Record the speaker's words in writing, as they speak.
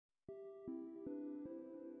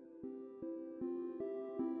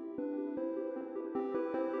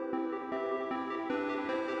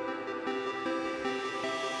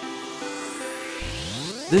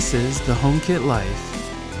This is the HomeKit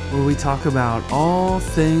Life, where we talk about all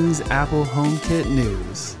things Apple HomeKit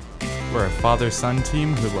news. We're a father-son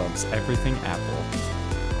team who loves everything Apple.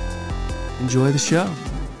 Enjoy the show.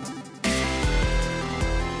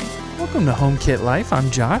 Welcome to HomeKit Life. I'm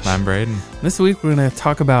Josh. I'm Braden. This week we're going to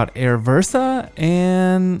talk about AirVersa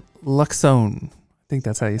and Luxone. I think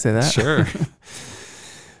that's how you say that. Sure.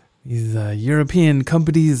 These European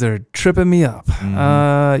companies are tripping me up.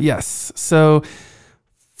 Yes. So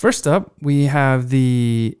first up, we have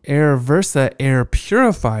the AirVersa air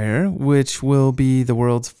purifier, which will be the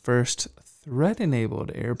world's first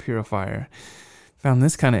thread-enabled air purifier. Found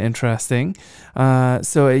this kind of interesting.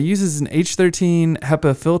 So it uses an H13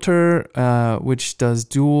 HEPA filter, which does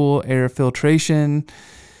dual air filtration,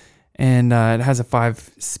 and it has a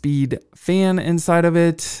 5-speed fan inside of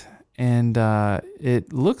it. And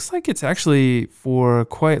it looks like it's actually for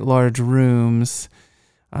quite large rooms,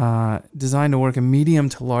 designed to work in medium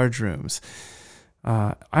to large rooms.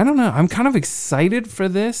 I don't know. I'm kind of excited for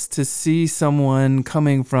this, to see someone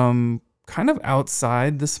coming from kind of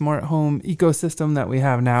outside the smart home ecosystem that we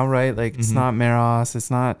have now, right? Like it's not Meros, it's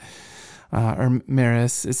not or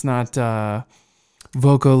Meris, it's not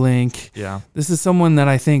VocoLink. Yeah. This is someone that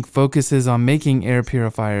I think focuses on making air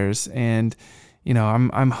purifiers, and you know,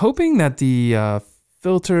 I'm hoping that the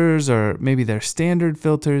filters, or maybe they're standard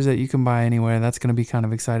filters that you can buy anywhere, that's going to be kind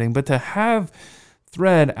of exciting. But to have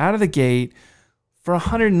Thread out of the gate for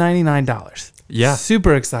 $199, Yeah.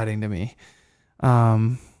 super exciting to me.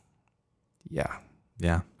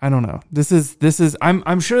 Yeah. I don't know. This is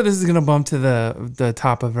I'm sure this is gonna bump to the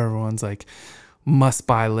top of everyone's like must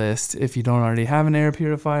buy list if you don't already have an air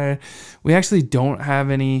purifier. We actually don't have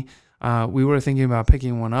any. We were thinking about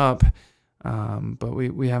picking one up, but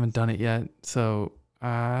we haven't done it yet. So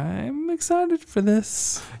I'm excited for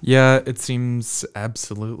this. Yeah, it seems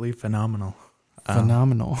absolutely phenomenal.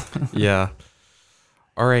 Phenomenal. Yeah.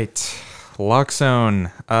 All right. Luxone,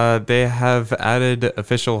 they have added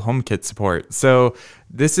official HomeKit support. So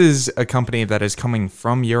this is a company that is coming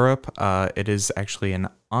from Europe. It is actually an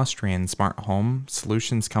Austrian smart home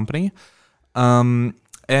solutions company. And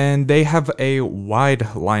they have a wide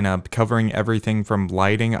lineup covering everything from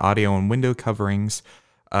lighting, audio, and window coverings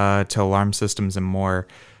to alarm systems and more.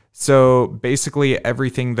 So basically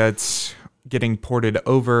everything that's getting ported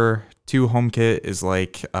over to HomeKit is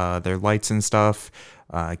like their lights and stuff,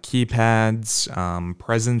 keypads,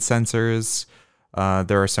 presence sensors.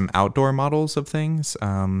 There are some outdoor models of things,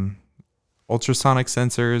 ultrasonic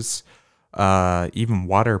sensors, even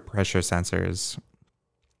water pressure sensors.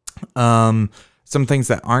 Some things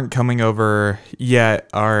that aren't coming over yet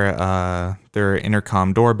are their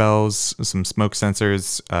intercom doorbells, some smoke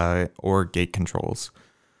sensors, or gate controls.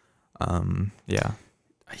 Yeah,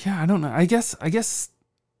 I don't know. I guess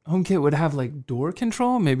HomeKit would have like door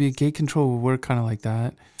control. Maybe a gate control would work kind of like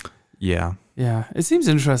that. Yeah. Yeah. It seems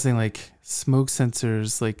interesting. Like smoke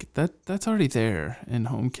sensors, like that's already there in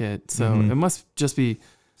HomeKit. So it must just be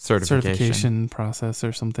certification process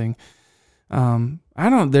or something.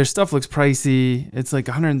 Their stuff looks pricey. It's like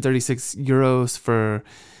 136 euros for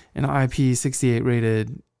an IP68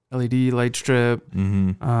 rated LED light strip.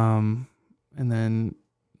 And then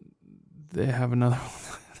they have another one.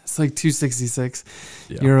 It's like 266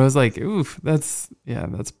 euros. Like, oof, that's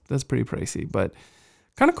pretty pricey, but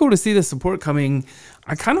kind of cool to see the support coming.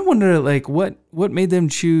 I kind of wonder like what made them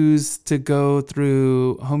choose to go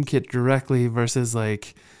through HomeKit directly versus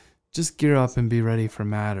like just gear up and be ready for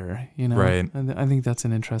Matter, you know? Right. I think that's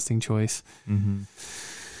an interesting choice.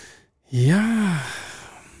 Yeah.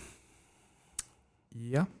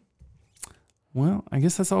 Well, I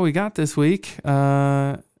guess that's all we got this week.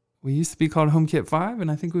 We used to be called HomeKit 5,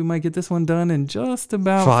 and I think we might get this one done in just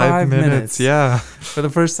about 5 minutes. Yeah. For the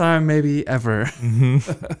first time, maybe ever.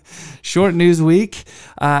 Short news week.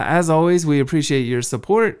 As always, we appreciate your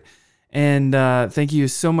support. And thank you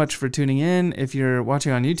so much for tuning in. If you're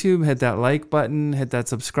watching on YouTube, hit that like button, hit that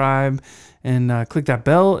subscribe, and click that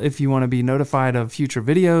bell if you want to be notified of future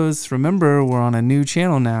videos. Remember, we're on a new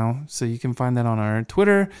channel now, so you can find that on our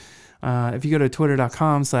Twitter. If you go to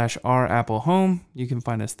twitter.com/ourappleHome, you can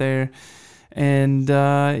find us there. And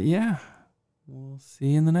we'll see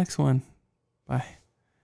you in the next one. Bye.